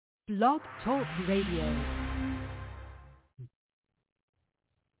Blog Talk Radio.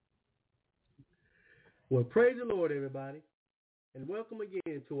 Well, praise the Lord, everybody, and welcome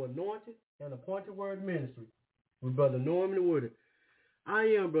again to Anointed and Appointed Word Ministry with Brother Norman Woodard. I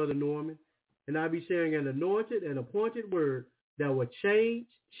am Brother Norman, and I'll be sharing an anointed and appointed word that will change,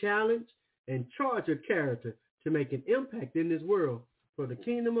 challenge, and charge your character to make an impact in this world for the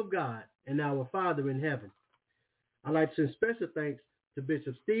kingdom of God and our Father in heaven. I'd like to send special thanks to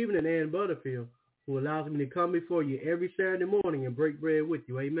Bishop Stephen and Ann Butterfield, who allows me to come before you every Saturday morning and break bread with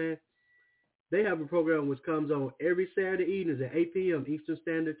you. Amen. They have a program which comes on every Saturday evenings at 8 p.m. Eastern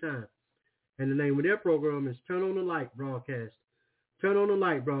Standard Time. And the name of their program is Turn on the Light Broadcast. Turn on the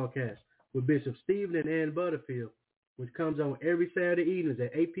Light Broadcast with Bishop Stephen and Ann Butterfield, which comes on every Saturday evenings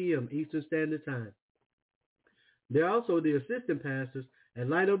at 8 p.m. Eastern Standard Time. They're also the assistant pastors at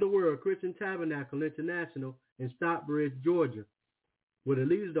Light of the World Christian Tabernacle International in Stockbridge, Georgia, where the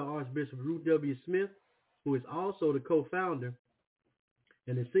leader is the Archbishop Ruth W. Smith, who is also the co-founder,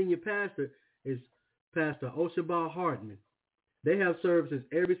 and the senior pastor is Pastor Oshabal Hartman. They have services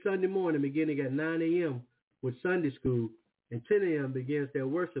every Sunday morning beginning at 9 a.m. with Sunday school, and 10 a.m. begins their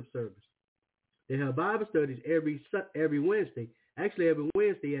worship service. They have Bible studies every Wednesday, actually every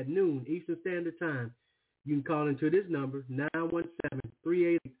Wednesday at noon Eastern Standard Time. You can call into this number,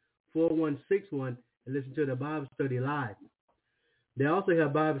 917-388-4161, and listen to the Bible study live. They also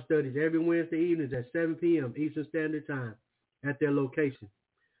have Bible studies every Wednesday evenings at 7 p.m. Eastern Standard Time at their location.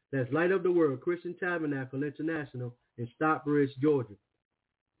 That's Light of the World Christian Tabernacle International in Stockbridge, Georgia.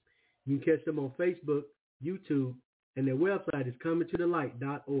 You can catch them on Facebook, YouTube, and their website is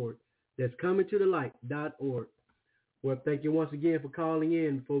comingtothelight.org. That's comingtothelight.org. Well, thank you once again for calling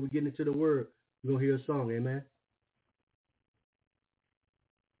in. Before we get into the word, we're going to hear a song, amen.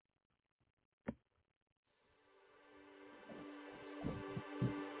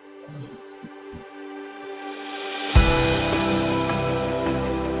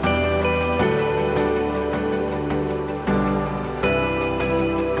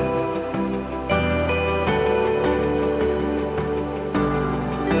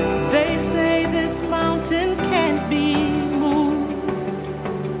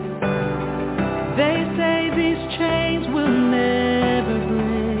 They say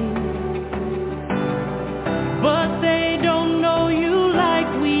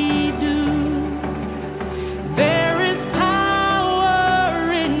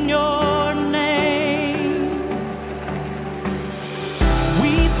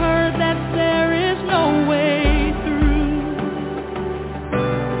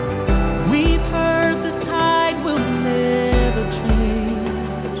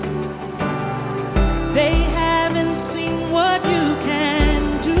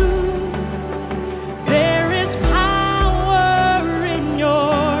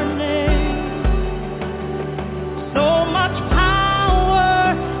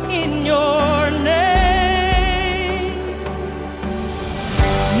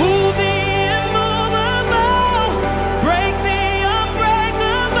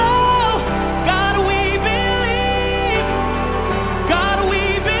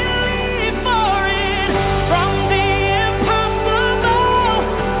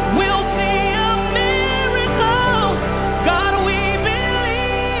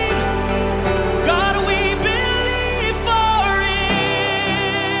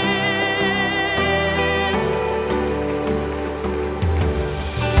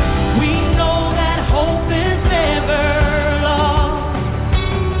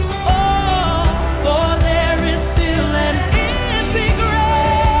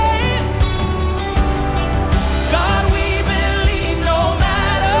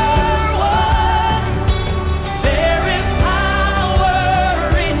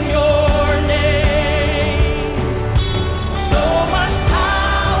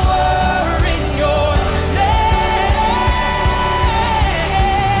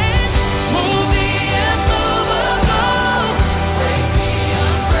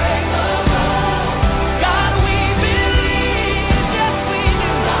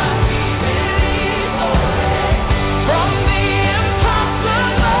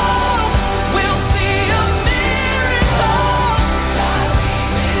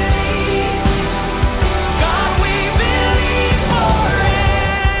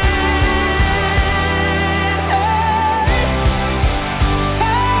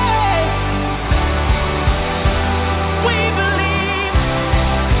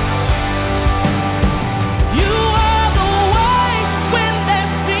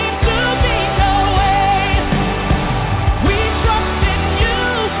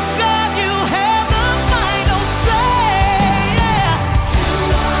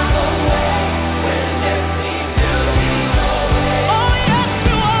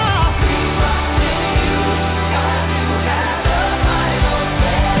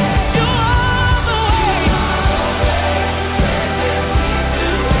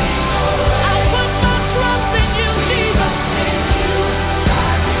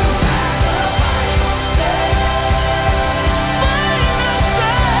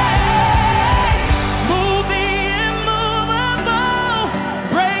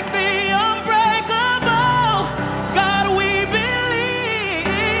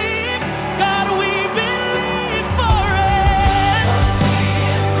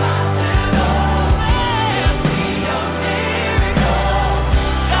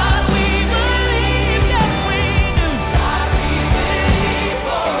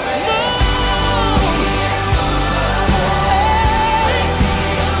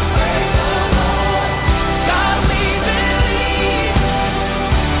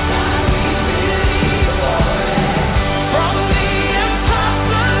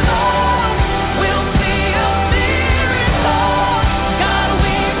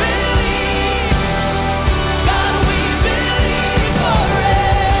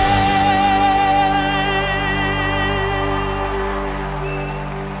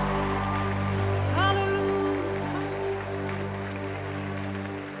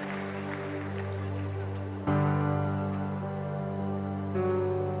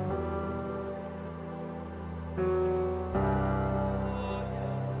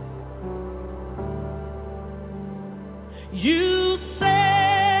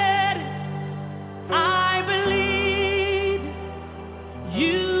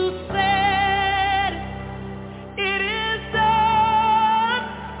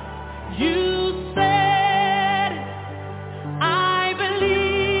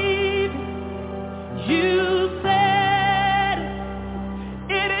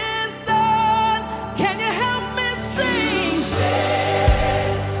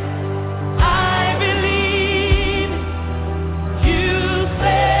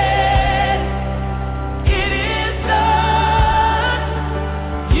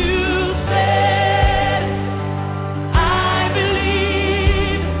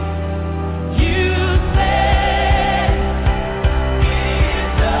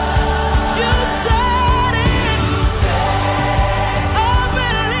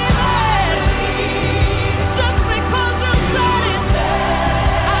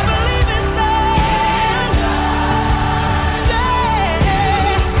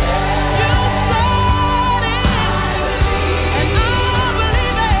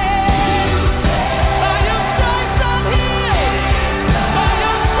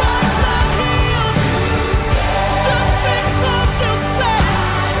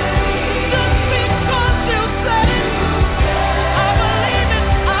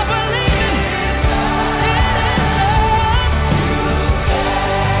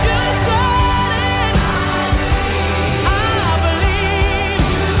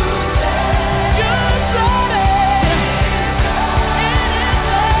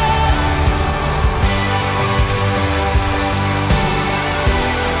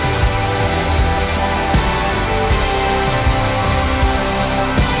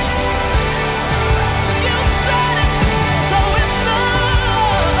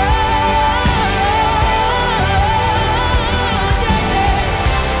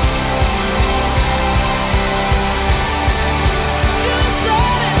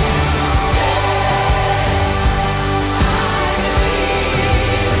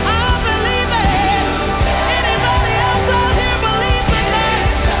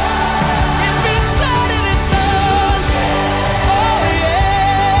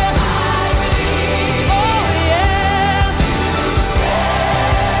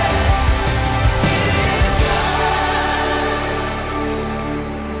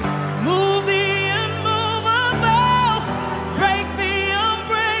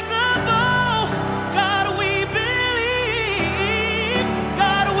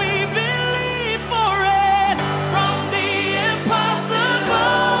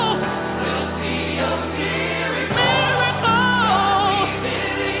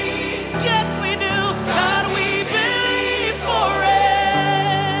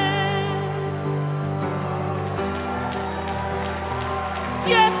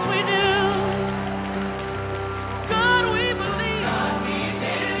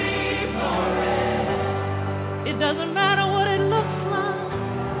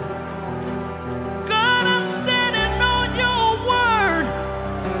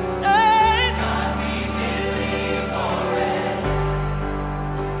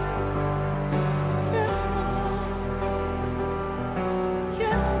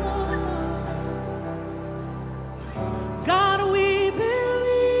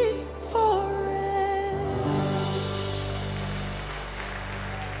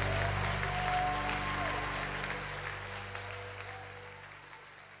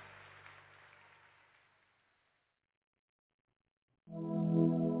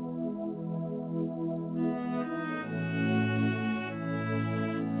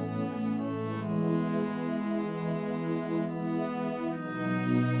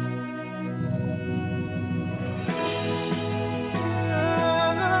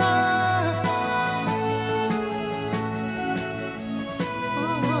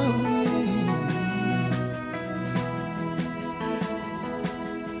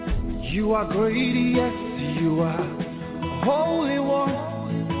You are great, yes, you are Holy One.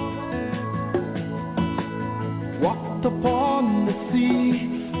 Walked upon the sea,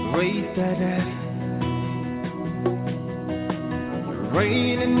 raised that dead. You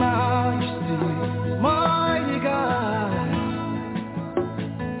reign in majesty, mighty God.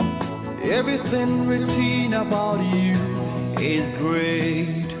 Everything written about you is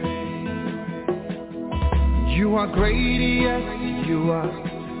great. You are great, yes, you are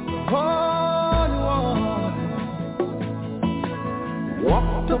Holy One.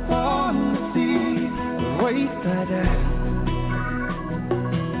 Walked upon the sea, raised that dead.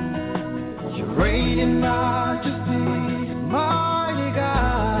 You reign in majesty, mighty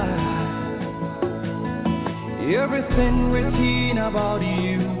God. Everything written about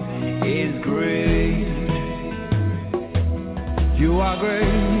you is great. You are great.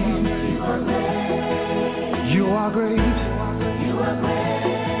 You are great. You are great.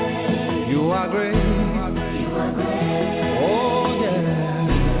 You are great. You are great. Oh yeah.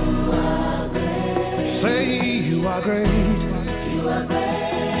 You are great. Say you are great. You are great.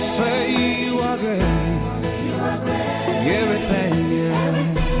 Say you are great. You are great. Everything, yeah.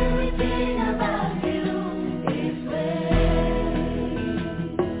 Everything about you is great.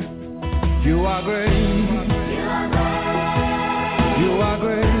 You are great. You are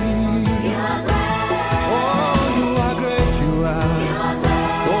great.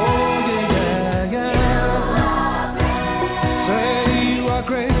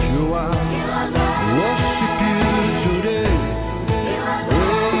 Worship you today.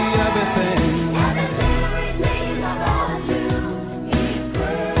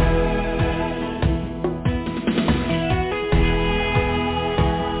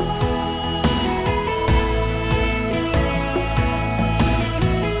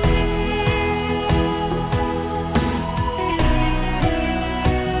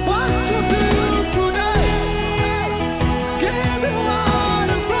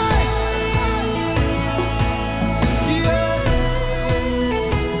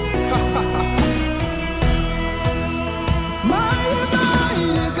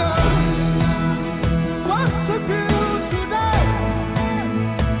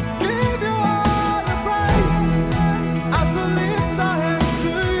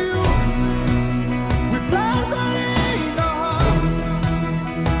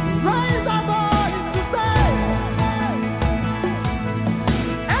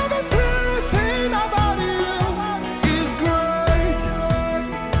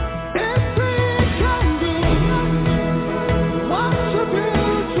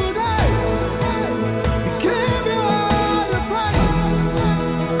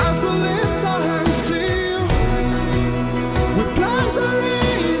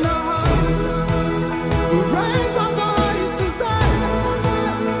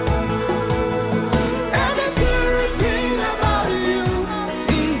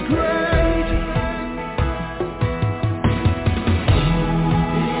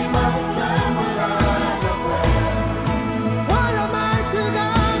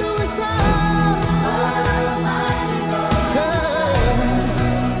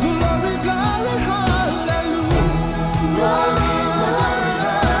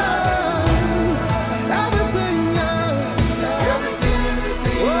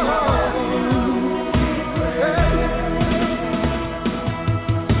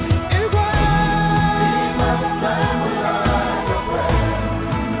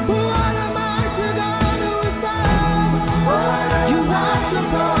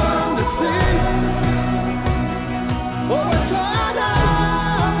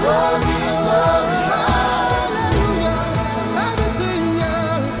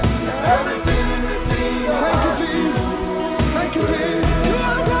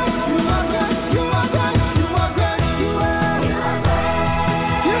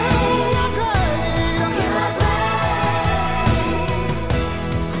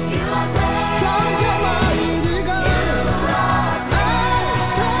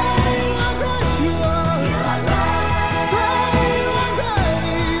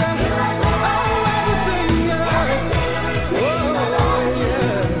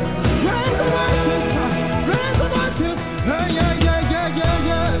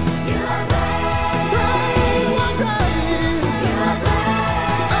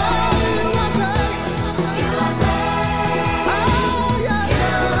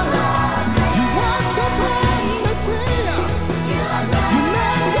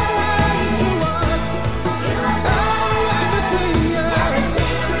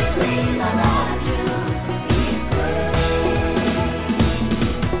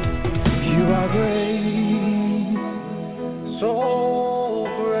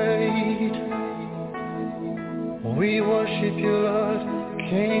 worship you, Lord,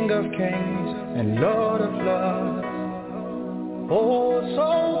 King of kings and Lord of lords. Oh,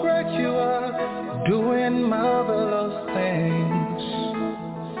 so great you are, doing marvelous things.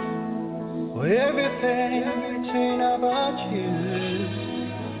 Everything about you,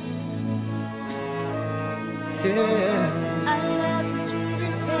 yeah. I love you,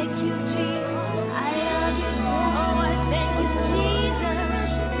 Jesus. Thank you, Jesus. I love you. Oh, I thank you, Jesus.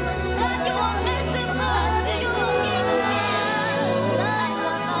 God, you are merciful. You are King of Kings. I love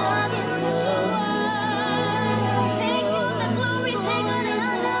you. Take all the glory, take all the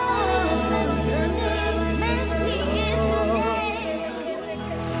honor. Mercy is your name.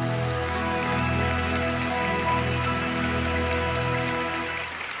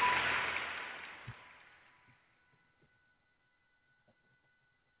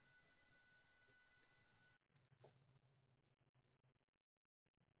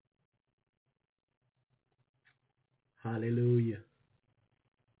 Hallelujah.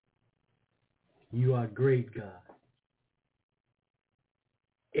 You are great, God.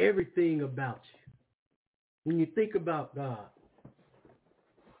 Everything about you. When you think about God,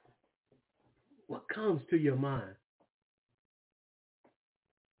 what comes to your mind?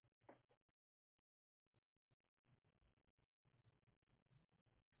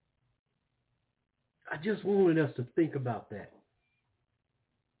 I just wanted us to think about that.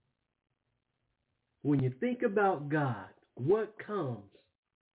 When you think about God, what comes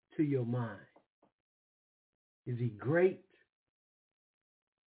to your mind? Is he great,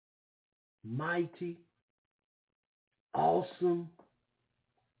 mighty, awesome,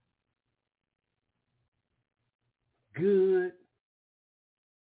 good,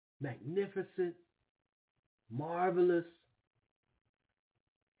 magnificent, marvelous,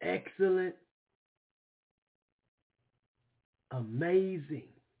 excellent, amazing?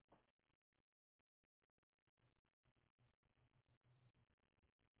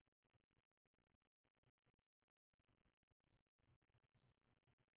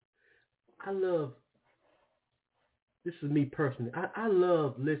 This is me personally, I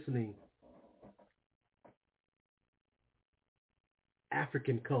love listening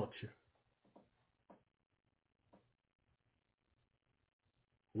African culture,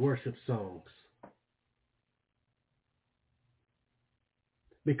 worship songs,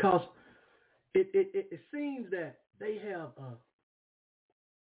 because it seems that they have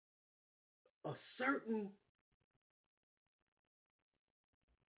a certain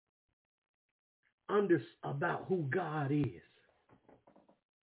about who God is.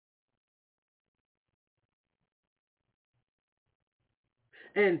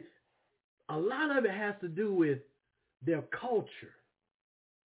 And a lot of it has to do with their culture.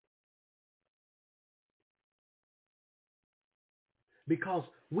 Because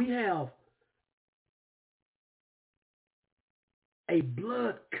we have a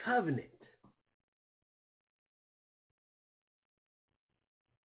blood covenant.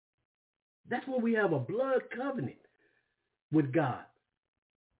 That's where we have a blood covenant with God.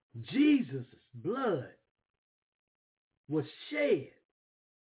 Jesus' blood was shed.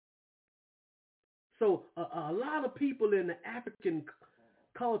 So a lot of people in the African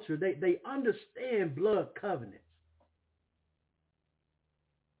culture, they understand blood covenants.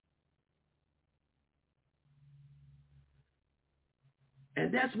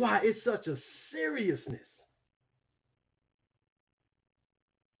 And that's why it's such a seriousness.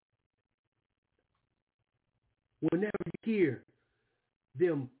 Whenever you hear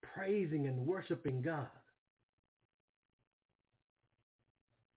them praising and worshiping God.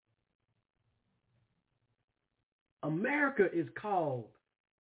 America is called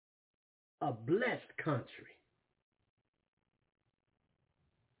a blessed country.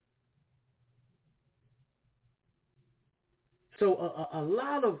 So a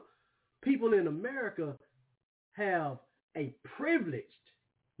lot of people in America have a privileged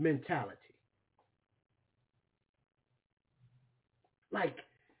mentality. Like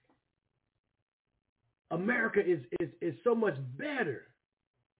America is so much better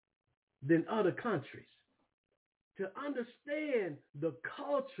than other countries. To understand the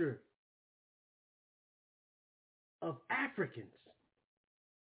culture of Africans,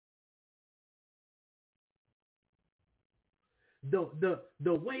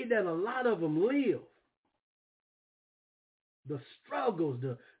 the way that a lot of them live, the struggles,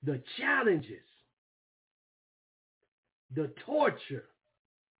 the challenges, the torture,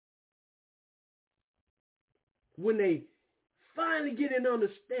 when they finally get an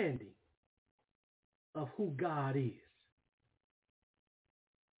understanding of who God is,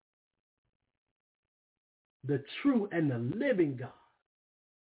 the true and the living God,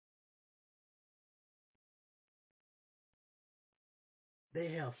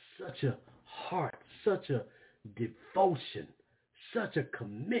 They have such a heart, such a devotion, such a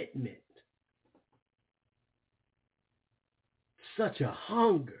commitment, such a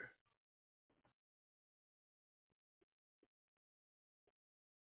hunger.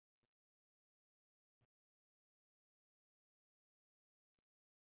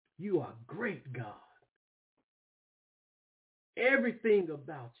 You are great, God. Everything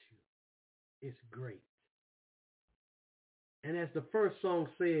about you is great. And as the first song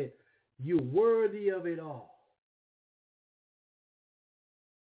said, you're worthy of it all.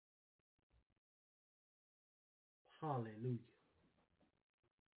 Hallelujah.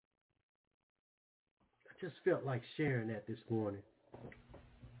 I just felt like sharing that this morning.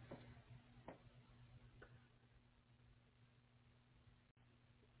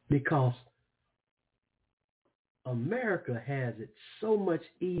 Because America has it so much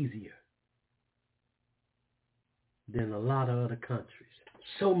easier than a lot of other countries.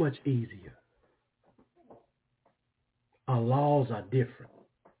 So much easier. Our laws are different.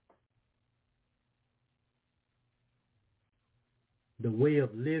 The way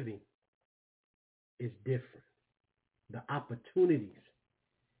of living is different. The opportunities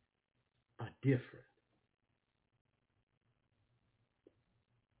are different.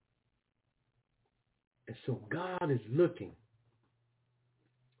 And so God is looking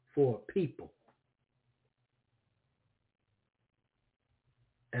for a people.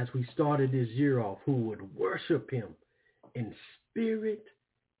 As we started this year off, who would worship him in spirit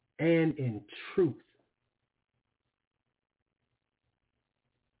and in truth.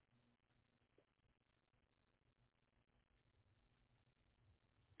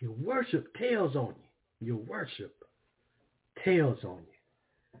 Your worship tells on you. Your worship tells on you.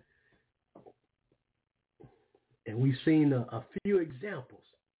 And we've seen a few examples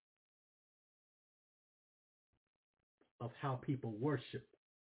of how people worship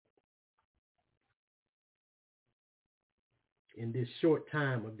in this short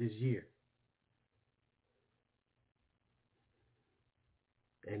time of this year.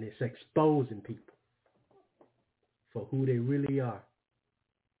 And it's exposing people for who they really are.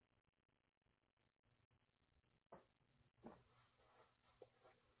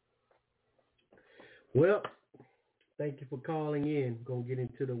 Well, thank you for calling in. Gonna get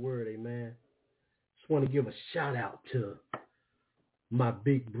into the word, amen. Just want to give a shout out to my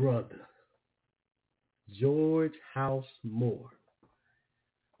big brother, George House Moore.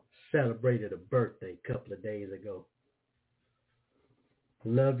 Celebrated a birthday a couple of days ago.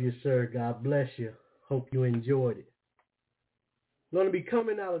 Love you, sir. God bless you. Hope you enjoyed it. I'm going to be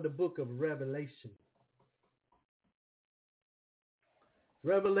coming out of the book of Revelation.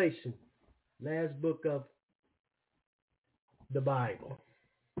 Revelation, last book of the Bible.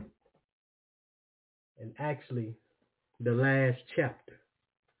 And actually, the last chapter.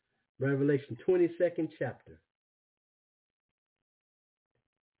 Revelation 22nd chapter.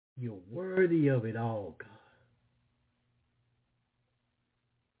 You're worthy of it all, God.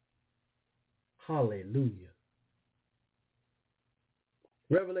 Hallelujah.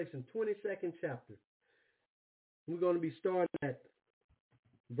 Revelation 22nd chapter. We're going to be starting at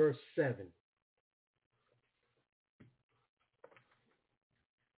verse 7.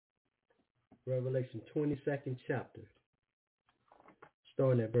 Revelation 22nd chapter.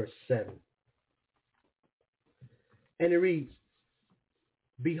 Starting at verse 7. And it reads,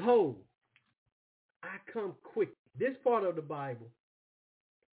 behold, I come quick. This part of the Bible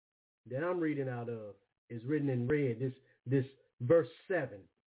that I'm reading out of is written in red. This verse 7.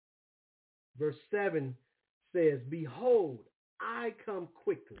 Verse 7 says, behold, I come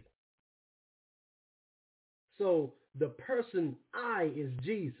quickly. So the person I is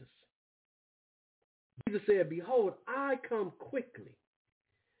Jesus. Jesus said, behold, I come quickly.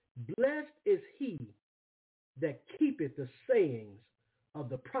 Blessed is he that keepeth the sayings of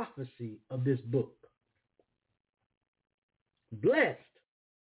the prophecy of this book. Blessed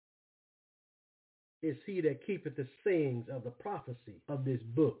is he that keepeth the sayings of the prophecy of this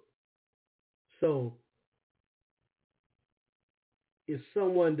book. So, if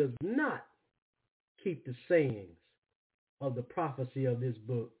someone does not keep the sayings of the prophecy of this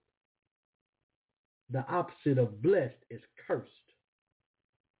book, the opposite of blessed is cursed.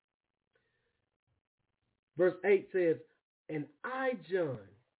 Verse 8 says, and I, John,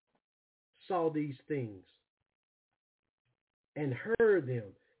 saw these things and heard them.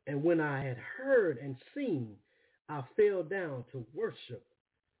 And when I had heard and seen, I fell down to worship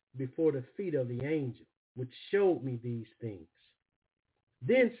before the feet of the angel, which showed me these things.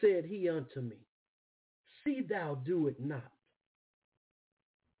 Then said he unto me, see thou do it not,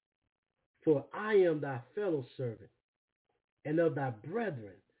 for I am thy fellow servant and of thy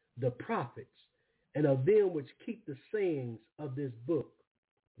brethren, the prophets, and of them which keep the sayings of this book.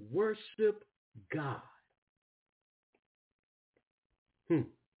 Worship God.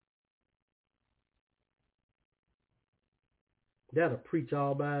 That'll preach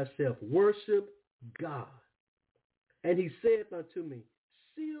all by itself. Worship God. And he saith unto me,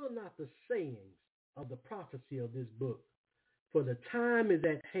 seal not the sayings of the prophecy of this book, for the time is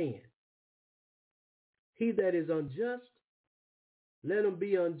at hand. He that is unjust, let him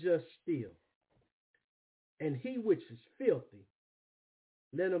be unjust still. And he which is filthy,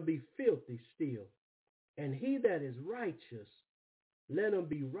 let him be filthy still. And he that is righteous, let him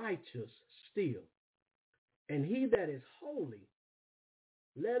be righteous still. And he that is holy,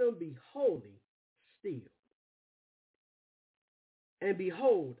 let him be holy still. And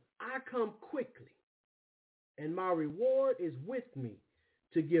behold, I come quickly, and my reward is with me,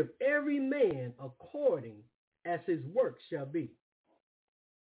 to give every man according as his work shall be.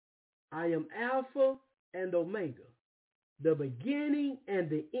 I am Alpha and Omega, the beginning and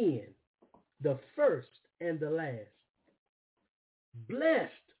the end, the first and the last.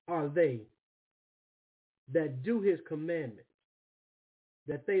 Blessed are they that do his commandments,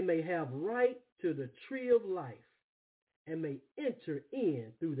 that they may have right to the tree of life, and may enter in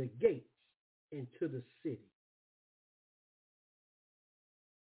through the gates into the city.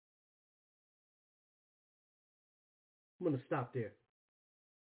 I'm going to stop there.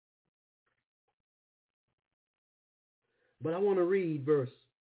 But I want to read verse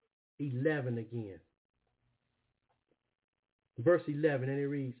 11 again. Verse 11, and it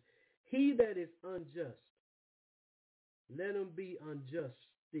reads, he that is unjust, let him be unjust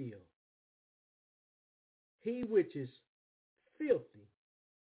still. He which is filthy,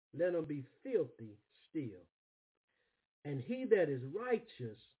 let him be filthy still. And he that is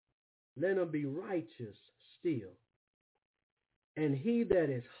righteous, let him be righteous still. And he that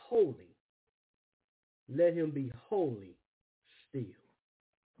is holy, let him be holy still.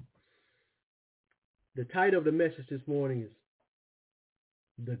 The title of the message this morning is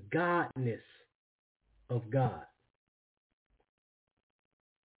The GODness of God.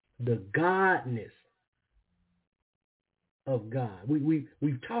 The GODness of God. We've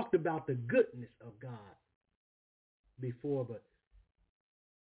talked about the goodness of God before, but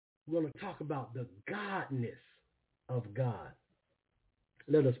we're going to talk about the GODness of God.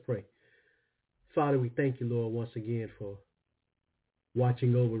 Let us pray. Father, we thank you, Lord, once again for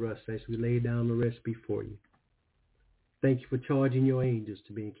watching over us as we lay down the rest before you. Thank you for charging your angels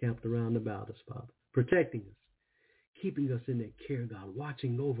to be encamped around about us, Father, protecting us, keeping us in their care, God,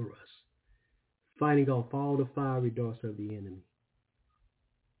 watching over us, fighting off all the fiery darts of the enemy,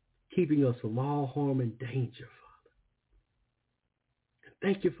 keeping us from all harm and danger, Father.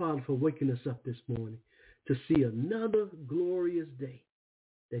 Thank you, Father, for waking us up this morning to see another glorious day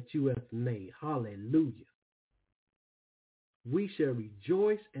that you have made. Hallelujah. We shall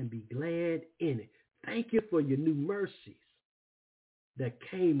rejoice and be glad in it. Thank you for your new mercies that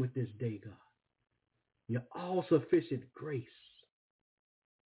came with this day, God. Your all-sufficient grace.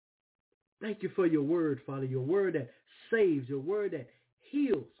 Thank you for your word, Father, your word that saves, your word that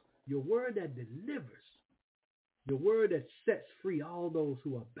heals, your word that delivers, your word that sets free all those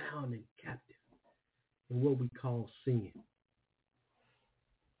who are bound and captive in what we call sin.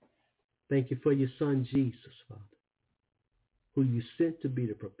 Thank you for your son, Jesus, Father, who you sent to be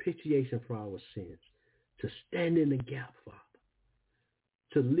the propitiation for our sins, to stand in the gap, Father,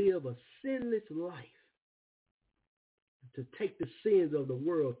 to live a sinless life, to take the sins of the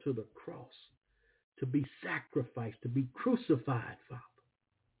world to the cross, to be sacrificed, to be crucified, Father.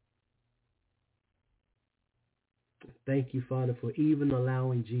 Thank you, Father, for even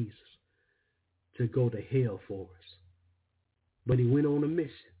allowing Jesus to go to hell for us. But he went on a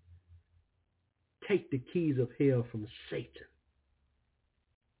mission. Take the keys of hell from Satan.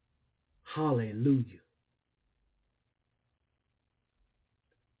 Hallelujah.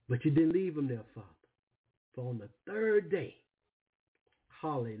 But you didn't leave him there, Father. For on the third day,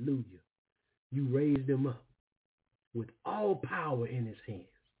 hallelujah, you raised him up with all power in his hands.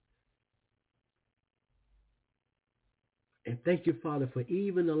 And thank you, Father, for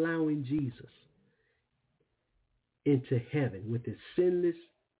even allowing Jesus into heaven with his sinless,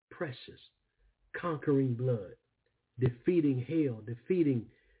 precious, conquering blood, defeating hell, defeating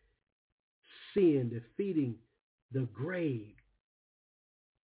sin, defeating the grave,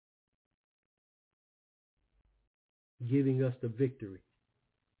 giving us the victory,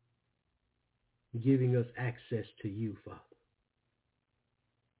 giving us access to you, Father,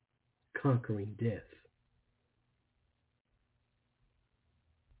 conquering death.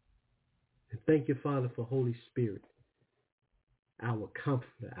 And thank you, Father, for Holy Spirit our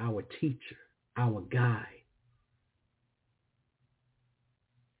comforter, our teacher, our guide.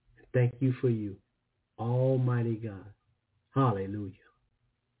 Thank you for you, Almighty God. Hallelujah.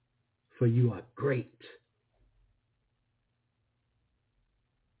 For you are great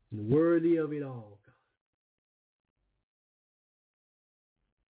and worthy of it all, God.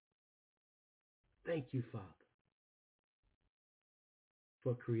 Thank you, Father,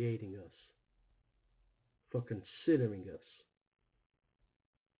 for creating us, for considering us,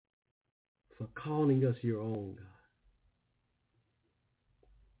 for calling us your own, God.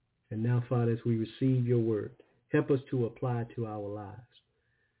 And now, Father, as we receive your word, help us to apply it to our lives,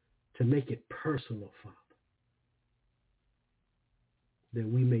 to make it personal, Father, that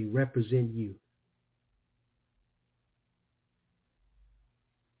we may represent you.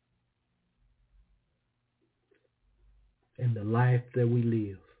 In the life that we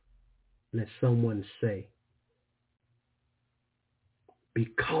live, let someone say,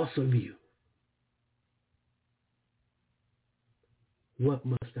 because of you, what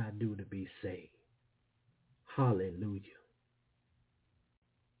must I do to be saved? Hallelujah.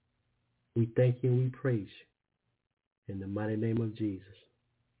 We thank you and we praise you. In the mighty name of Jesus.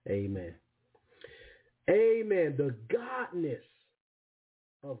 Amen. Amen. The GODness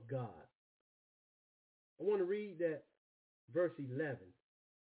of God. I want to read that verse 11.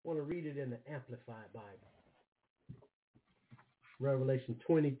 I want to read it in the Amplified Bible. Revelation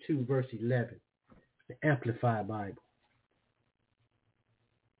 22, verse 11. The Amplified Bible.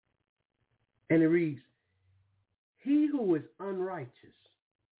 And it reads, he who is unrighteous,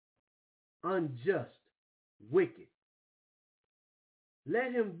 unjust, wicked,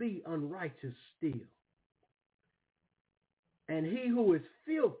 let him be unrighteous still. And he who is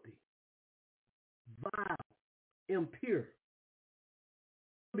filthy, vile, impure,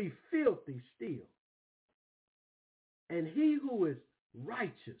 be filthy still. And he who is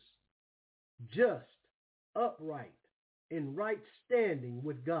righteous, just, upright, in right standing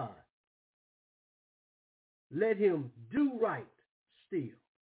with God, let him do right still.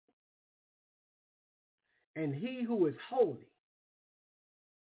 And he who is holy,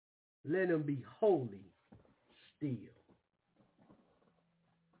 let him be holy still.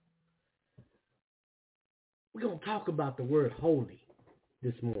 We're going to talk about the word holy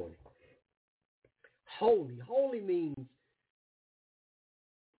this morning. Holy. Holy means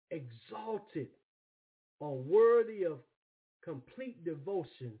exalted or worthy of complete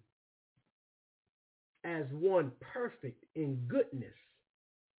devotion as one perfect in goodness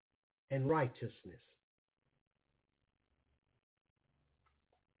and righteousness.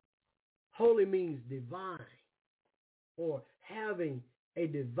 Holy means divine or having a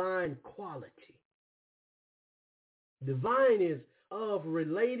divine quality. Divine is of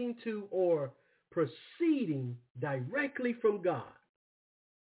relating to or proceeding directly from God.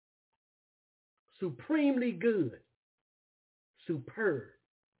 Supremely good, superb.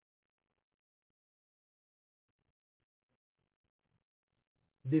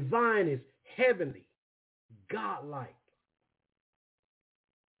 Divine is heavenly, godlike.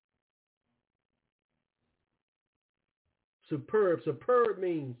 Superb. Superb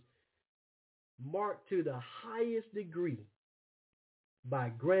means marked to the highest degree by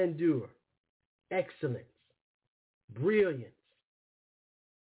grandeur, excellence, brilliance,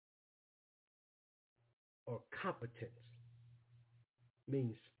 or competence.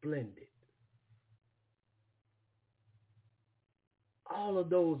 Means splendid. All of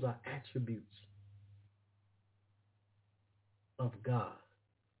those are attributes of God.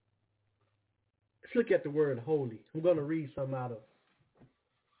 Let's look at the word holy. I'm going to read some out of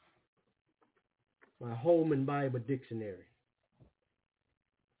my Holman Bible Dictionary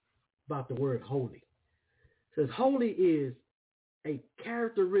about the word holy. It says holy is a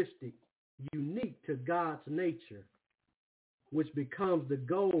characteristic unique to God's nature, which becomes the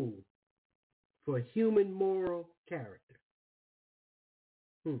goal for human moral character.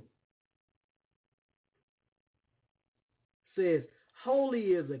 Says holy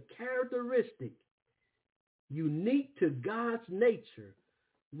is a characteristic unique to God's nature,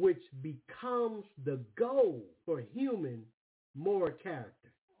 which becomes the goal for human moral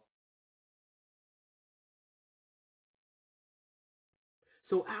character.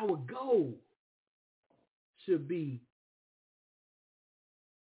 So our goal should be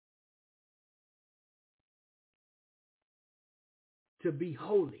to be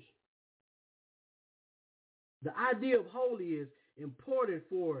holy. The idea of holy is important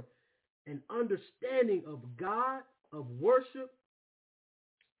for an understanding of God, of worship,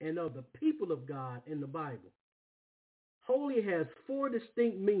 and of the people of God in the Bible. Holy has 4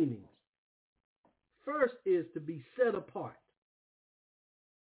 distinct meanings. First is to be set apart.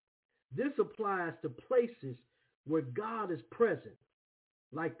 This applies to places where God is present,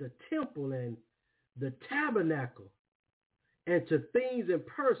 like the temple and the tabernacle, and to things and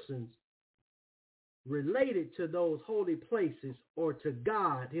persons related to those holy places or to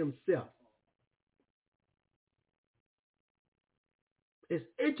God himself. It's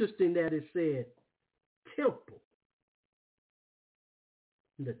interesting that it said temple,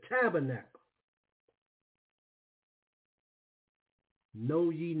 the tabernacle. Know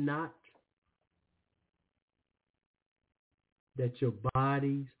ye not that your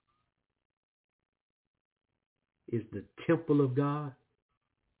bodies is the temple of God,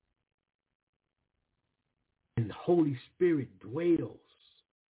 and the Holy Spirit dwells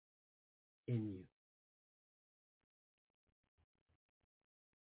in you?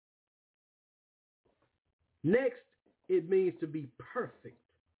 Next, it means to be perfect,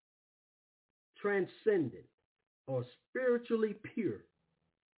 transcendent, or spiritually pure,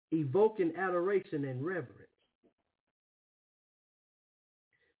 evoking adoration and reverence.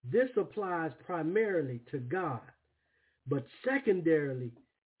 This applies primarily to God, but secondarily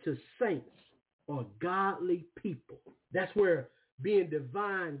to saints or godly people. That's where being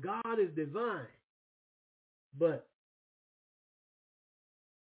divine, God is divine, but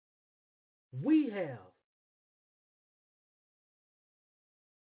we have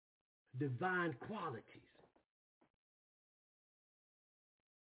divine qualities.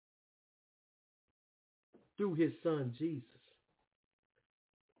 Through his son Jesus,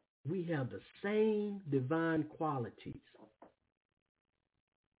 we have the same divine qualities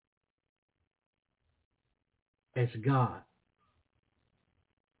as God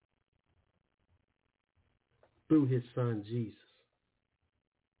through his son Jesus.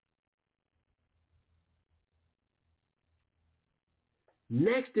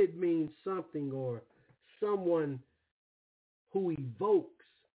 Next, it means something or someone who evokes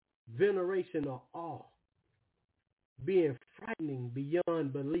veneration or awe, being frightening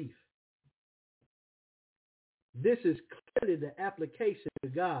beyond belief. This is clearly the application to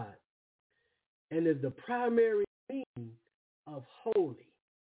God and is the primary meaning of holy.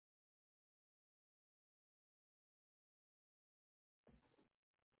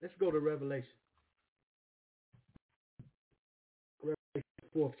 Let's go to Revelation. Revelation,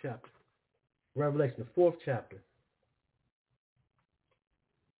 the 4th chapter. Revelation, the 4th chapter.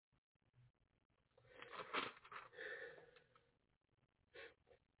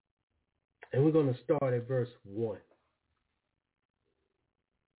 And we're going to start at verse 1.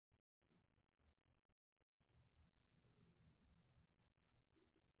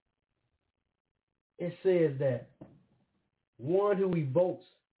 It says that one who evokes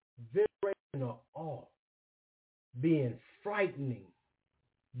veneration or awe, being frightening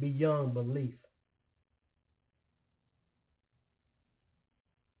beyond belief.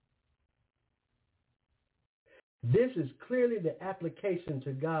 This is clearly the application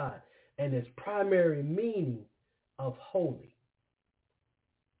to God and its primary meaning of holy.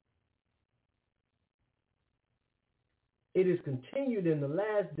 It is continued in the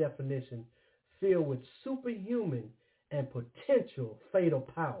last definition, filled with superhuman and potential fatal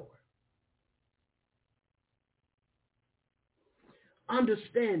power.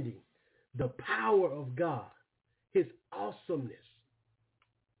 Understanding the power of God, his awesomeness,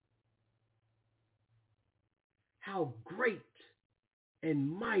 how great and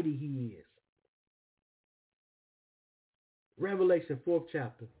mighty he is. Revelation 4th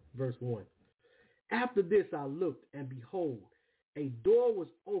chapter, verse 1. After this I looked, and behold, a door was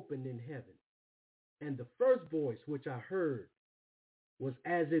opened in heaven. And the first voice which I heard was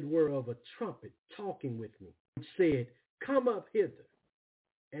as it were of a trumpet talking with me, which said, Come up hither,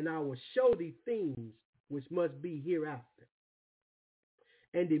 and I will show thee things which must be hereafter.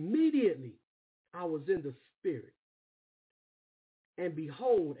 And immediately I was in the Spirit. And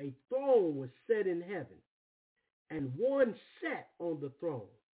behold, a throne was set in heaven, and one sat on the throne.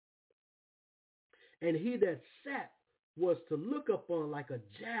 And he that sat was to look upon like a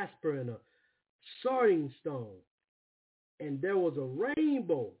jasper and a sardine stone. And there was a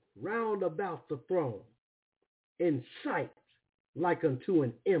rainbow round about the throne, in sight like unto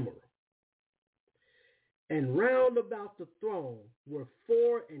an emerald. And round about the throne were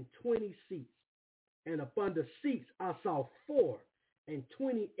 24 seats, and upon the seats I saw 24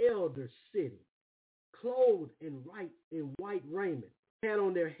 elders sitting, clothed in white raiment, had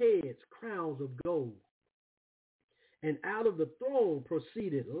on their heads crowns of gold. And out of the throne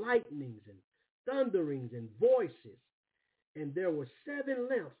proceeded lightnings and thunderings and voices. And there were 7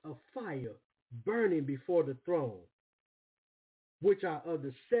 lamps of fire burning before the throne, which are of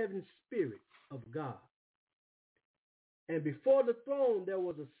the 7 spirits of God. And before the throne there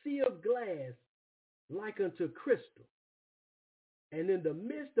was a sea of glass like unto crystal. And in the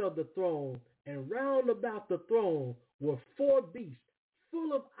midst of the throne and round about the throne were 4 beasts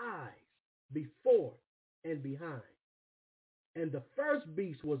full of eyes before and behind. And the first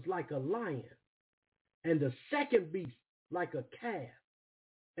beast was like a lion, and the second beast like a calf,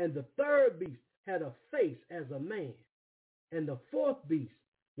 and the third beast had a face as a man, and the fourth beast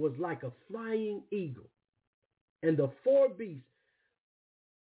was like a flying eagle. And the 4 beasts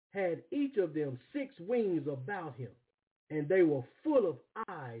had each of them 6 wings about him, and they were full of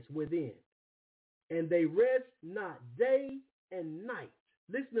eyes within. And they rest not day and night.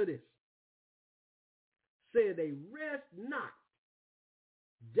 Listen to this. Said they rest not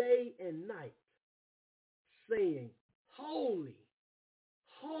day and night, saying, Holy,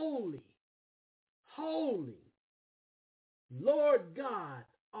 holy, holy, Lord God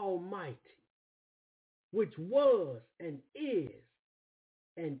Almighty, which was and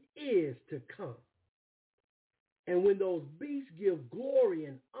is to come. And when those beasts give glory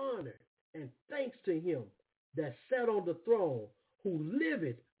and honor and thanks to him that sat on the throne, who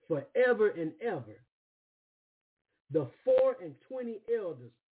liveth forever and ever, the 24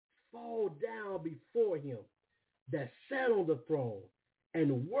 elders fall down before him that sat on the throne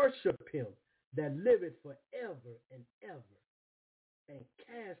and worship him that liveth forever and ever, and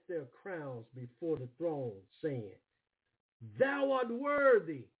cast their crowns before the throne, saying, Thou art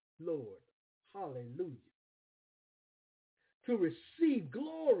worthy, Lord, hallelujah, to receive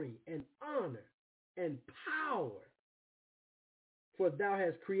glory and honor and power, for thou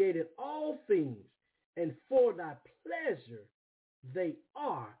hast created all things, and for thy pleasure they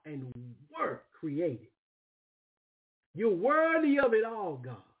are and were created. You're worthy of it all,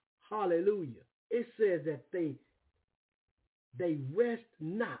 God. Hallelujah. It says that they rest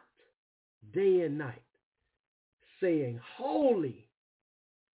not day and night, saying, Holy,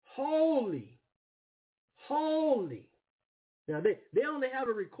 holy, holy. Now, they only have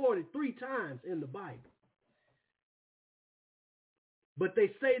it recorded 3 times in the Bible. But they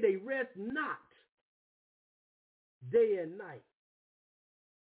say they rest not day and night,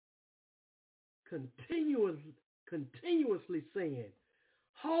 continuously saying,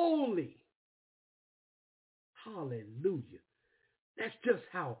 Holy, hallelujah. That's just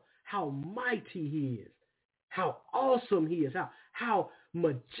how mighty he is, how awesome he is, how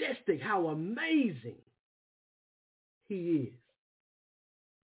majestic, how amazing he is,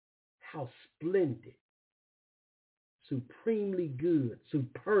 how splendid, supremely good,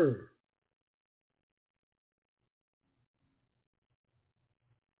 superb.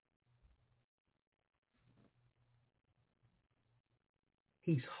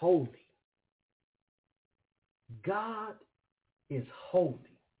 He's holy. God is holy.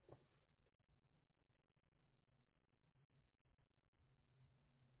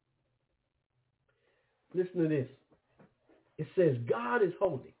 Listen to this. It says God is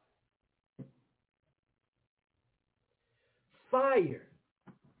holy. Fire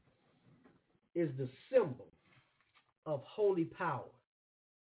is the symbol of holy power.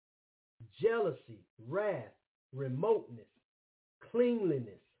 Jealousy, wrath, remoteness,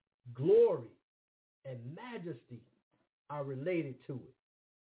 cleanliness, glory, and majesty are related to it.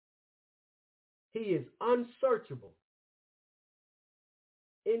 He is unsearchable,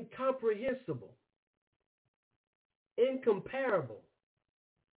 incomprehensible, incomparable,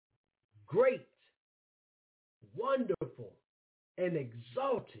 great, wonderful, and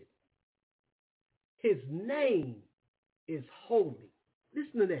exalted. His name is holy.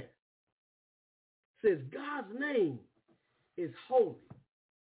 Listen to that. It says God's name is holy.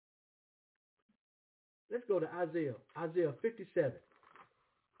 Let's go to Isaiah 57.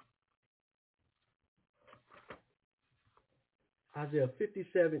 Isaiah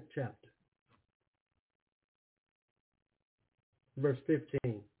 57th chapter, verse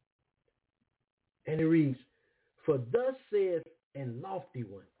 15. And it reads, For thus saith an lofty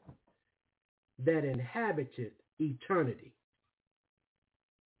one that inhabited eternity,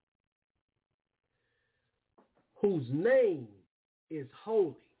 whose name is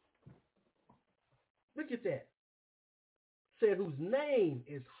holy. Look at that. Said whose name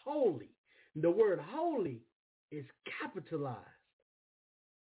is holy. The word holy is capitalized.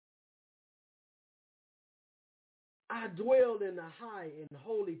 I dwell in the high and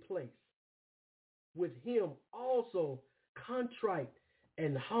holy place, with him also contrite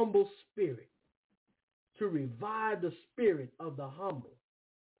and humble spirit, to revive the spirit of the humble,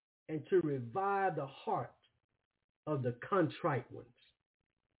 and to revive the heart of the contrite ones.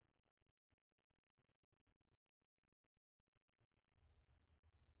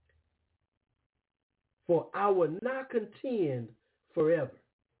 For I will not contend forever,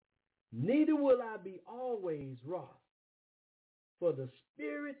 neither will I be always wroth. For the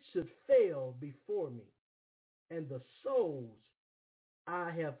spirit should fail before me, and the souls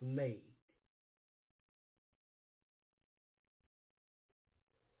I have made.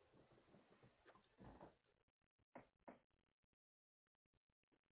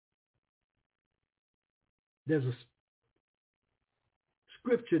 There's a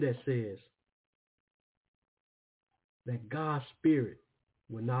scripture that says that God's spirit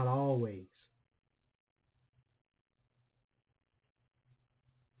will not always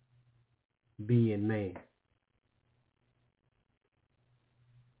be in man.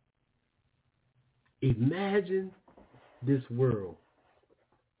 Imagine this world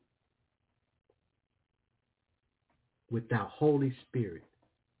without Holy Spirit.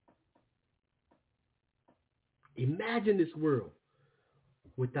 Imagine this world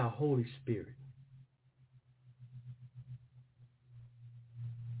without Holy Spirit.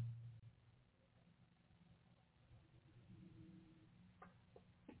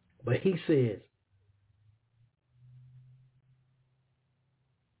 But he says,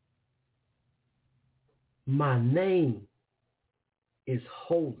 my name is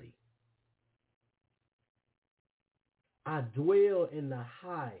holy. I dwell in the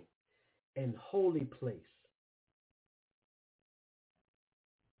high and holy place.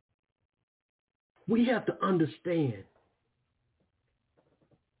 We have to understand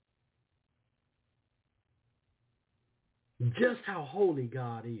just how holy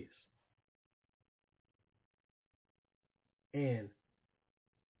God is. And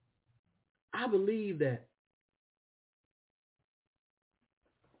I believe that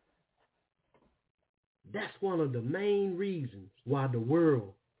that's one of the main reasons why the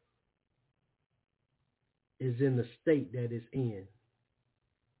world is in the state that it's in.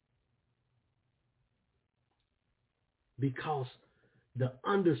 Because the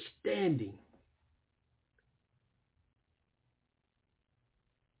understanding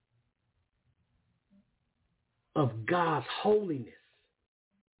of God's holiness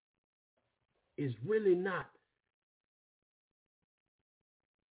is really not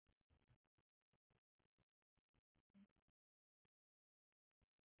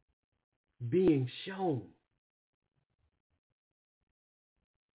being shown.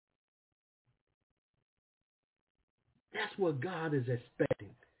 That's what God is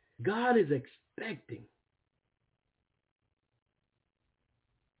expecting. God is expecting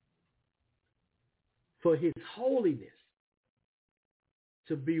for his holiness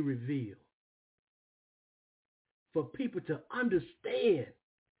to be revealed, for people to understand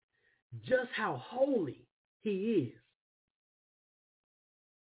just how holy he is.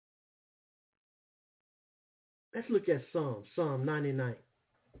 Let's look at Psalm 99.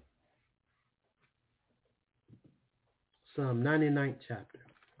 Psalm 99th chapter.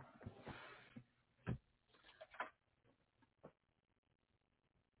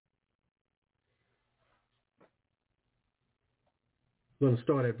 I'm going to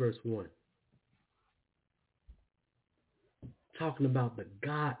start at verse 1. Talking about the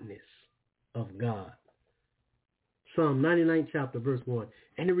GODness of God. Psalm 99th chapter, verse 1.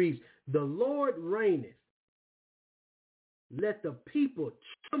 And it reads, the Lord reigneth. Let the people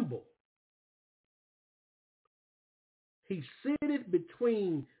tremble. He sitteth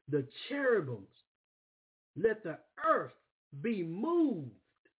between the cherubims. Let the earth be moved.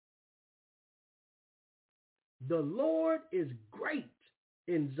 The Lord is great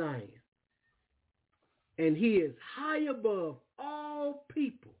in Zion, and he is high above all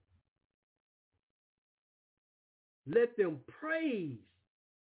people. Let them praise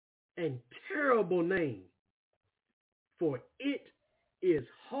and terrible name, for it is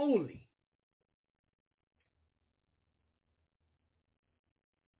holy.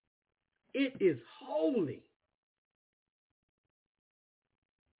 It is holy.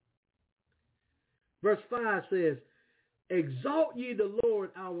 Verse 5 says, exalt ye the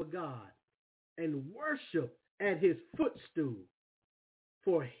Lord our God, and worship at his footstool,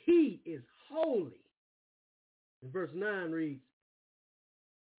 for he is holy. And verse 9 reads,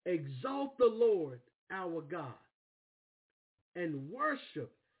 exalt the Lord our God, and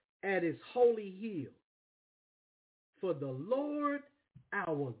worship at his holy hill, for the Lord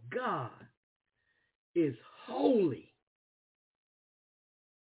our God is holy.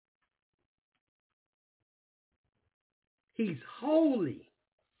 He's holy.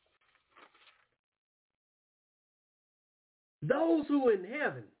 Those who are in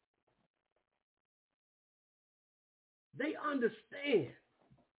heaven, they understand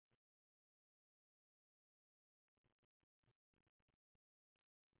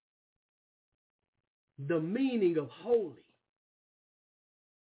the meaning of holy.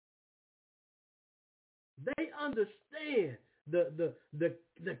 They understand the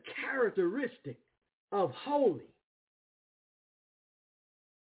characteristic of holy.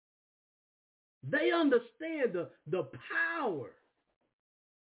 They understand the power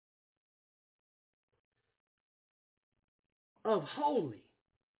of holy.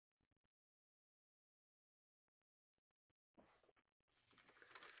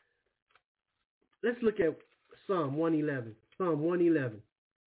 Let's look at Psalm 111. Psalm 111.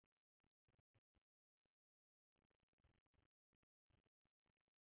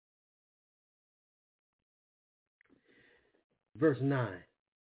 Verse 9.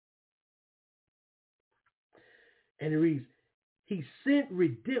 And it reads, He sent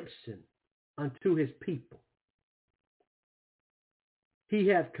redemption unto his people. He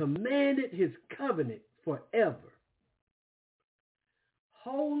hath commanded his covenant forever.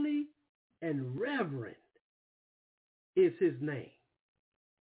 Holy and reverend is his name.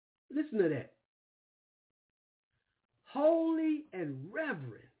 Listen to that. Holy and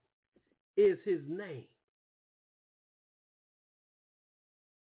reverend is his name.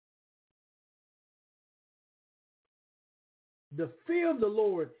 The fear of the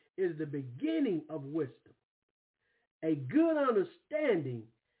Lord is the beginning of wisdom. A good understanding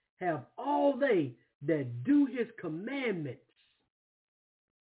have all they that do his commandments.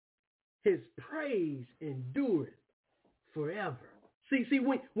 His praise endureth forever. See,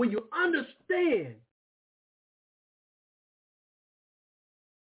 when you understand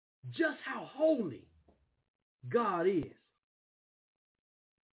just how holy God is,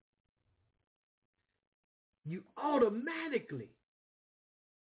 you automatically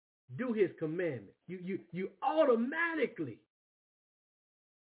do his commandments. You automatically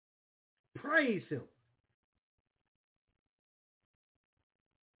praise him.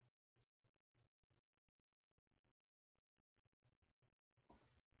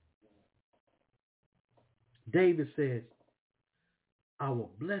 David says, I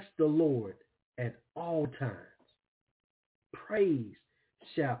will bless the Lord at all times. Praise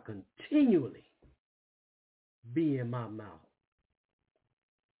shall continually be in my mouth.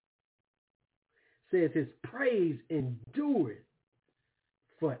 Says his praise endureth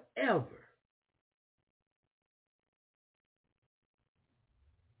forever.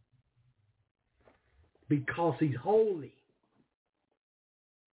 Because he's holy.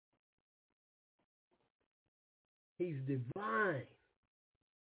 He's divine.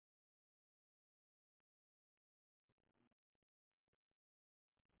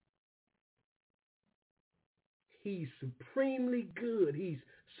 He's supremely good. He's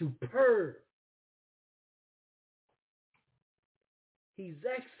superb. He's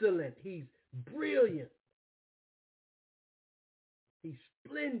excellent. He's brilliant. He's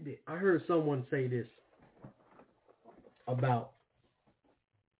splendid. I heard someone say this about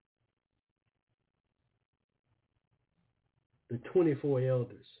the 24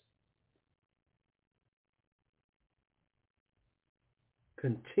 elders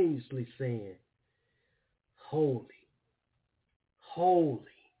continuously saying, holy, holy,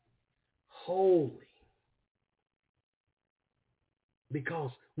 holy.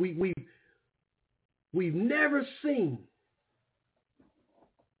 Because we've never seen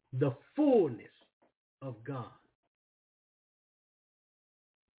the fullness of God.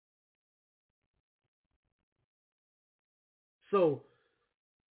 So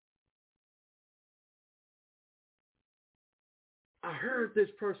I heard this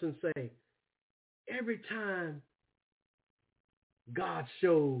person say, every time God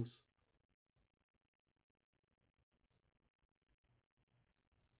shows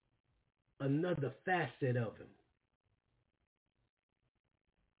another facet of him,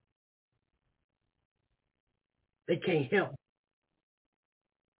 they can't help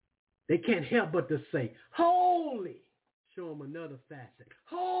but to say, holy. Show him another facet.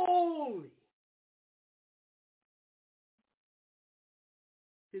 Holy.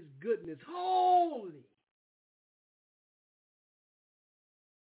 His goodness. Holy.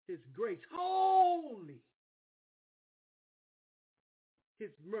 His grace. Holy.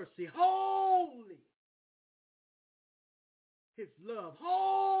 His mercy. Holy. His love.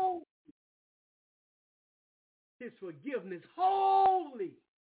 Holy. His forgiveness. Holy.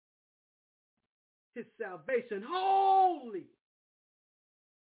 His salvation, holy.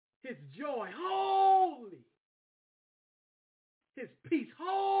 His joy, holy. His peace,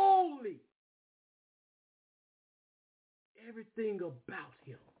 holy. Everything about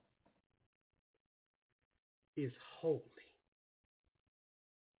him is holy.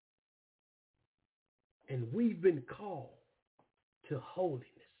 And we've been called to holiness.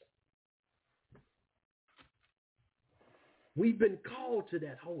 We've been called to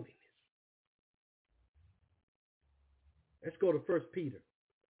that holiness. Let's go to 1 Peter.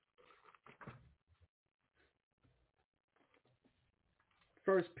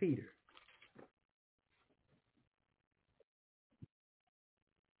 1 Peter.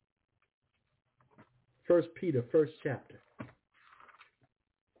 First Peter, first chapter.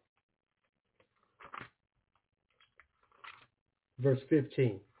 Verse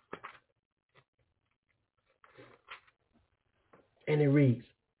 15. And it reads,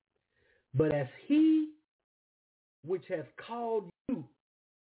 but as he which hath called you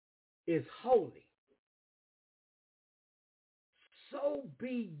is holy, so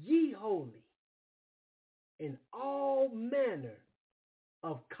be ye holy in all manner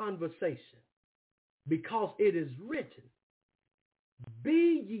of conversation, because it is written,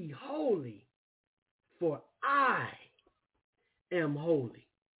 be ye holy, for I am holy.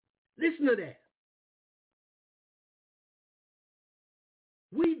 Listen to that.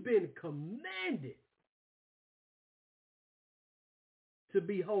 We've been commanded to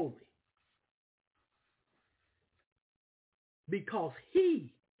be holy because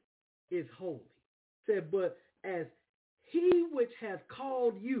he is holy. Said, but as he which hath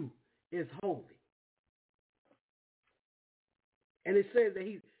called you is holy. And it says that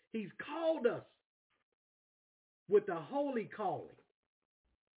he's called us with a holy calling.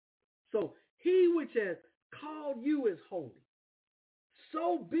 So he which hath called you is holy.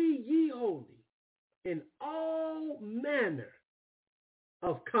 So be ye holy in all manner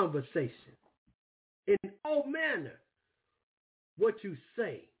of conversation. In all manner, what you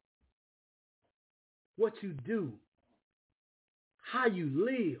say, what you do, how you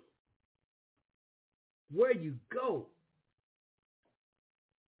live, where you go.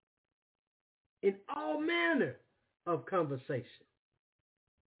 In all manner of conversation.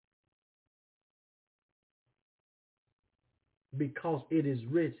 Because it is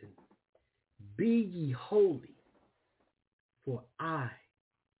written, be ye holy, for I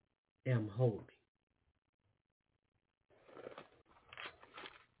am holy.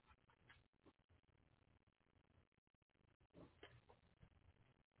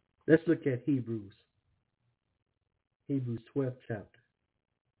 Let's look at Hebrews 12th chapter.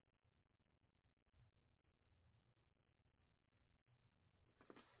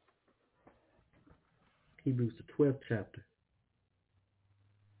 Hebrews the 12th chapter.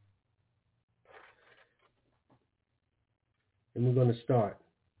 And we're going to start.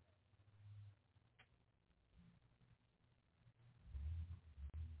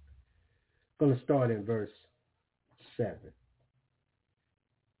 Going to start in verse 7.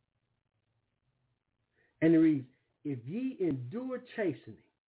 And it reads, if ye endure chastening,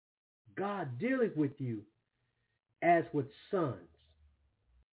 God dealeth with you as with sons.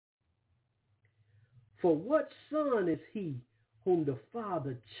 For what son is he whom the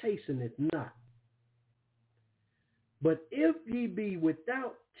Father chasteneth not? But if ye be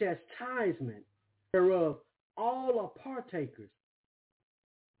without chastisement, whereof all are partakers,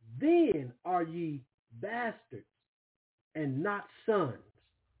 then are ye bastards and not sons.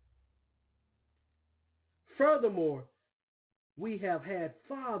 Furthermore, we have had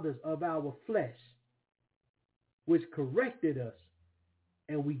fathers of our flesh, which corrected us,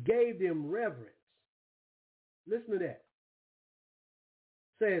 and we gave them reverence. Listen to that.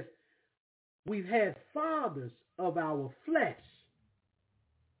 It says, we've had fathers of our flesh,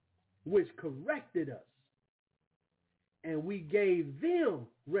 which corrected us, and we gave them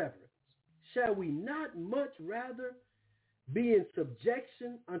reverence. Shall we not much rather be in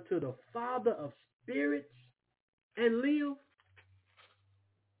subjection unto the Father of spirits and live?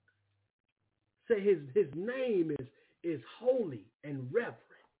 Say his name is holy and reverent.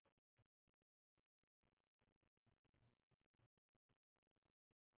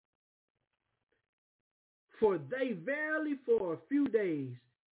 For they verily for a few days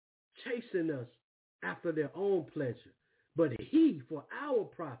chasten us after their own pleasure, but he for our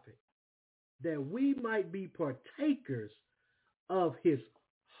profit, that we might be partakers of his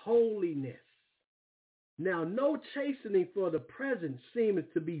holiness. Now no chastening for the present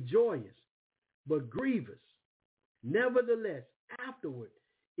seemeth to be joyous, but grievous. Nevertheless, afterward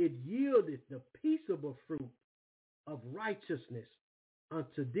it yieldeth the peaceable fruit of righteousness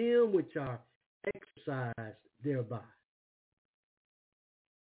unto them which are exercised thereby.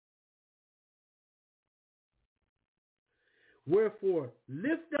 Wherefore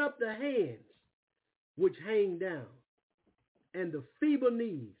lift up the hands which hang down, and the feeble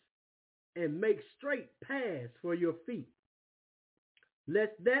knees, and make straight paths for your feet,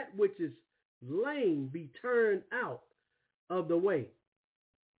 lest that which is lame be turned out of the way,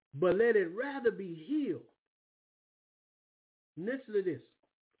 but let it rather be healed. Listen to this.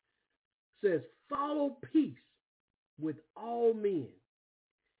 It says, follow peace with all men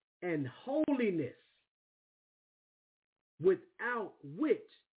and holiness, without which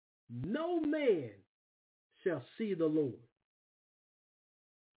no man shall see the Lord.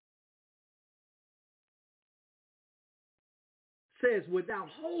 Says, without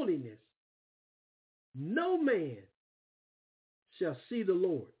holiness, no man shall see the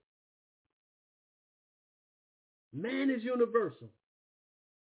Lord. Man is universal,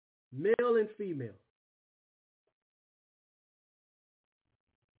 male and female.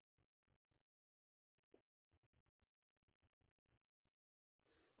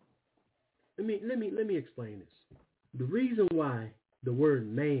 Let me explain this. The reason why the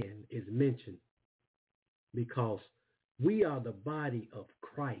word man is mentioned, because we are the body of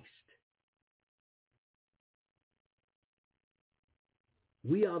Christ.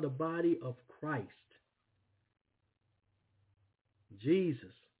 We are the body of Christ.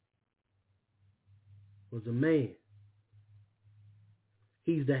 Jesus was a man.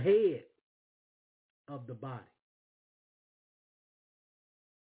 He's the head of the body.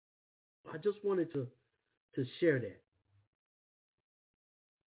 I just wanted to share that.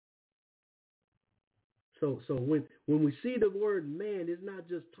 So when we see the word man, it's not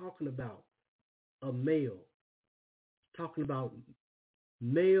just talking about a male. It's talking about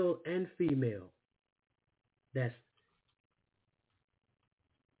male and female. That's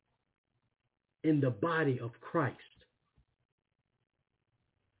in the body of Christ.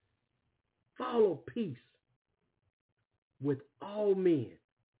 Follow peace with all men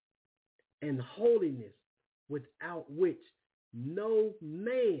and holiness, without which no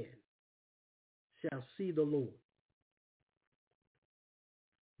man shall see the Lord.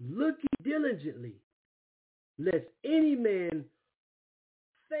 Look diligently, lest any man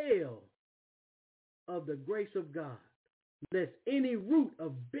fail of the grace of God, lest any root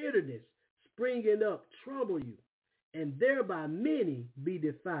of bitterness springing up trouble you, and thereby many be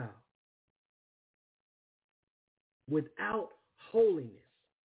defiled. Without holiness,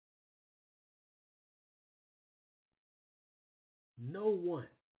 no one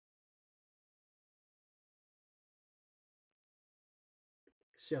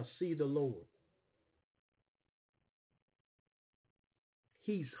shall see the Lord.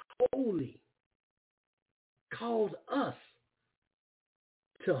 He's holy, called us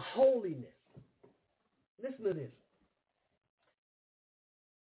to holiness. Listen to this.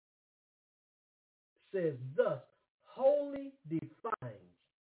 It says, thus, holy defines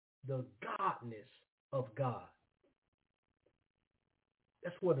the GODness of God.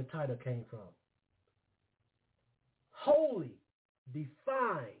 That's where the title came from. Holy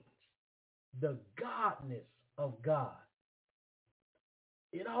defines the GODness of God.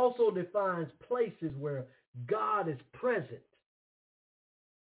 It also defines places where God is present.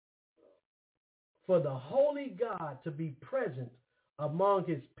 For the holy God to be present among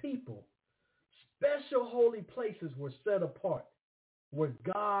his people, special holy places were set apart where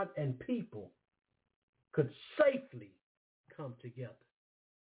God and people could safely come together.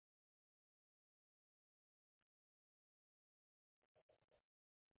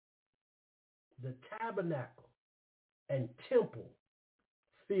 The tabernacle and temple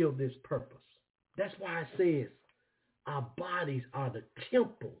fill this purpose. That's why it says our bodies are the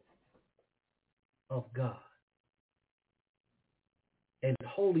temple of God. And the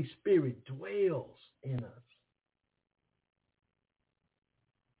Holy Spirit dwells in us.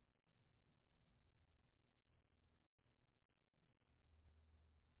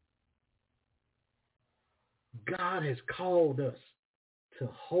 God has called us to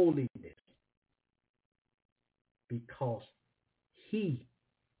holiness because he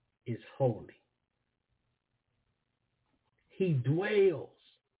is holy. He dwells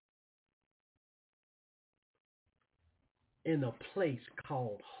in a place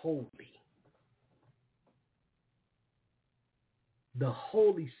called holy. The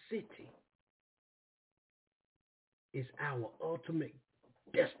holy city is our ultimate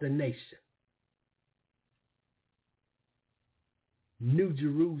destination. New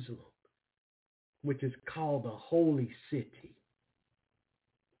Jerusalem, which is called the holy city.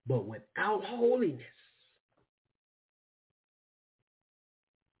 But without holiness,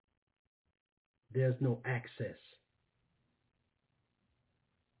 there's no access.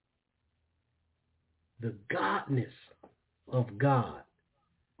 The GODness of God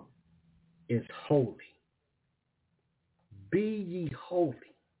is holy. Be ye holy,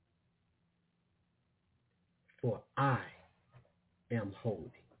 for I am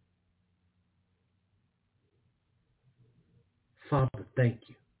holy. Father, thank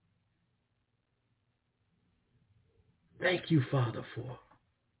you. Thank you, Father, for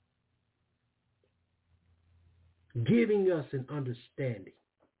giving us an understanding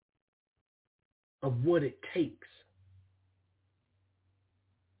of what it takes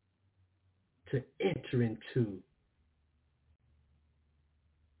to enter into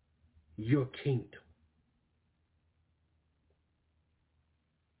your kingdom,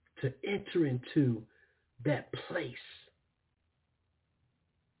 to enter into that place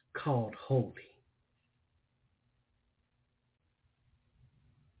called holy.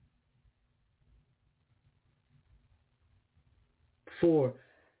 For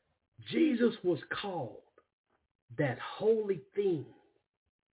Jesus was called that holy thing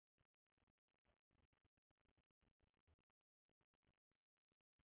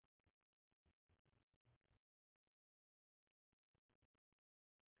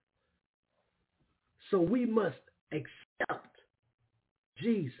so we must accept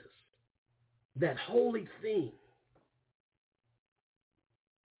Jesus, that holy thing,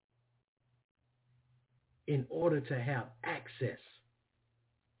 in order to have access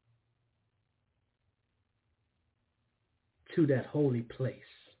to that holy place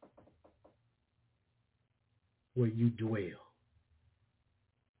where you dwell.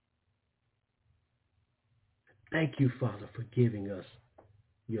 Thank you, Father, for giving us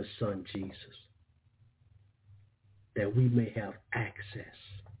your Son, Jesus, that we may have access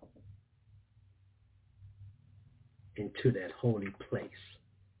into that holy place,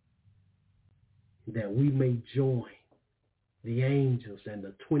 that we may join the angels and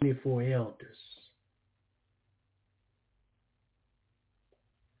the 24 elders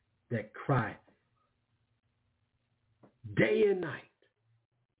that cry day and night,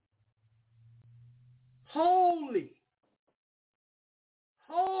 holy,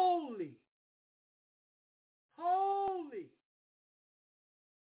 holy, holy,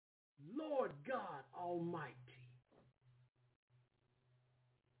 Lord God Almighty,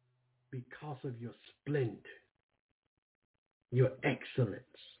 because of your splendor, your excellence,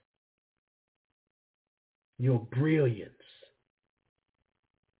 your brilliance,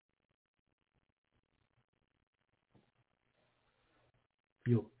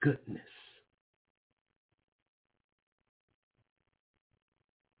 your goodness.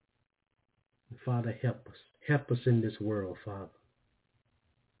 Father, help us. Help us in this world, Father.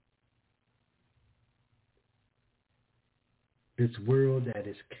 This world that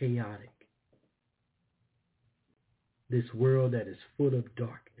is chaotic. This world that is full of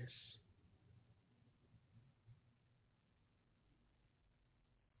darkness.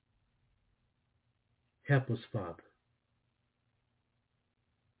 Help us, Father,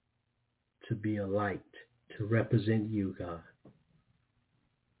 to be a light, to represent you, God.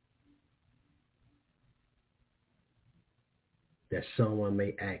 That someone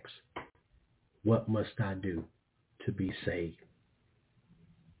may ask, what must I do to be saved?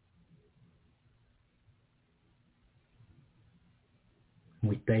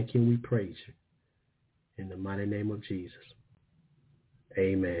 We thank you and we praise you. In the mighty name of Jesus.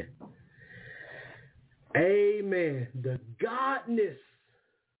 Amen. Amen. The GODness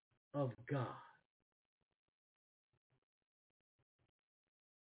of God.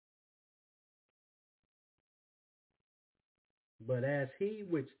 But as he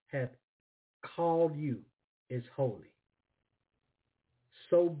which hath called you is holy,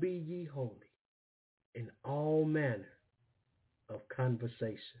 so be ye holy in all manner of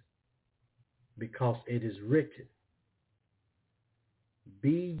conversation, because it is written,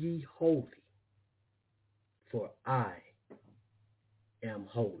 be ye holy, for I am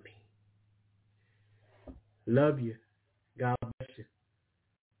holy. Love you. God bless you.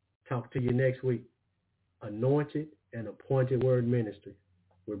 Talk to you next week. Anointed and Appointed Word Ministry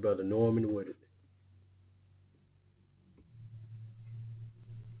with Brother Norman Woodard.